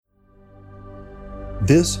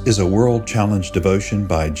This is a World Challenge devotion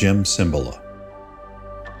by Jim Cymbala.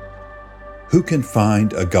 Who can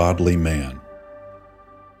find a godly man?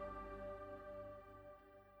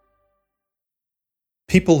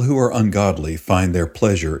 People who are ungodly find their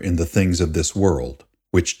pleasure in the things of this world,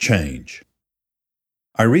 which change.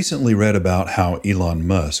 I recently read about how Elon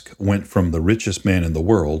Musk went from the richest man in the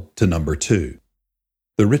world to number 2.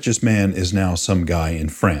 The richest man is now some guy in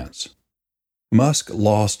France. Musk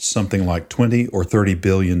lost something like $20 or $30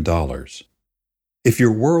 billion. If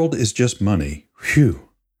your world is just money, whew,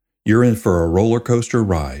 you're in for a roller coaster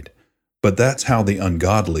ride, but that's how the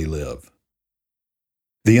ungodly live.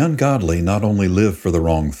 The ungodly not only live for the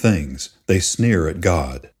wrong things, they sneer at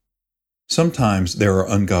God. Sometimes there are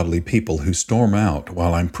ungodly people who storm out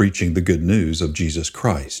while I'm preaching the good news of Jesus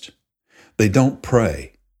Christ. They don't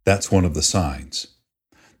pray. That's one of the signs.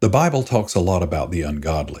 The Bible talks a lot about the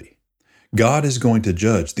ungodly. God is going to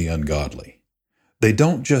judge the ungodly. They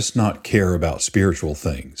don't just not care about spiritual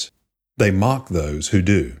things. They mock those who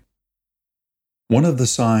do. One of the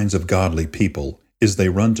signs of godly people is they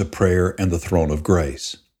run to prayer and the throne of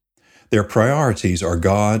grace. Their priorities are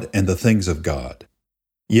God and the things of God.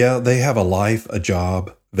 Yeah, they have a life, a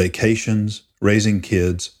job, vacations, raising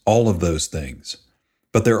kids, all of those things.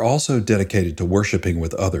 But they're also dedicated to worshiping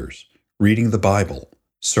with others, reading the Bible,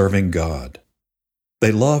 serving God.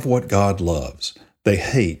 They love what God loves. They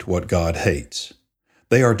hate what God hates.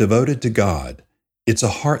 They are devoted to God. It's a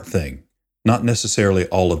heart thing, not necessarily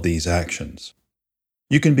all of these actions.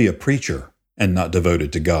 You can be a preacher and not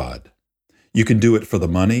devoted to God. You can do it for the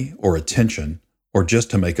money or attention or just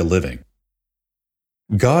to make a living.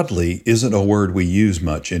 Godly isn't a word we use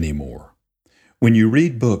much anymore. When you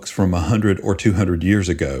read books from 100 or 200 years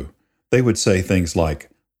ago, they would say things like,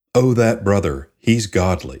 "Oh, that brother, he's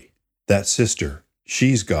godly. That sister,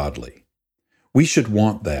 she's godly." We should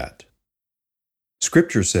want that.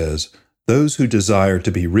 Scripture says, "Those who desire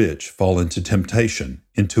to be rich fall into temptation,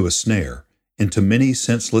 into a snare, into many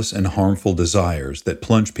senseless and harmful desires that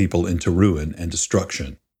plunge people into ruin and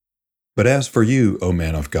destruction. But as for you, O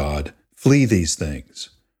man of God, flee these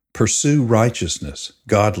things. Pursue righteousness,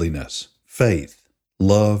 godliness, faith,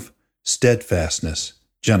 love, steadfastness,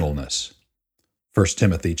 gentleness." 1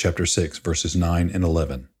 Timothy chapter 6, verses 9 and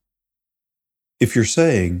 11. If you're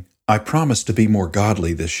saying, "I promise to be more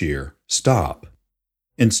godly this year," stop.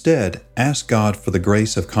 Instead, ask God for the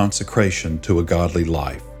grace of consecration to a godly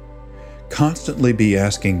life. Constantly be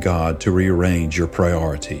asking God to rearrange your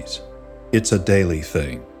priorities. It's a daily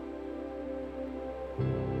thing.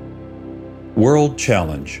 World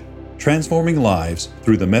Challenge: Transforming Lives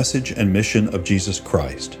Through the Message and Mission of Jesus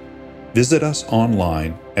Christ. Visit us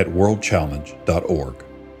online at worldchallenge.org.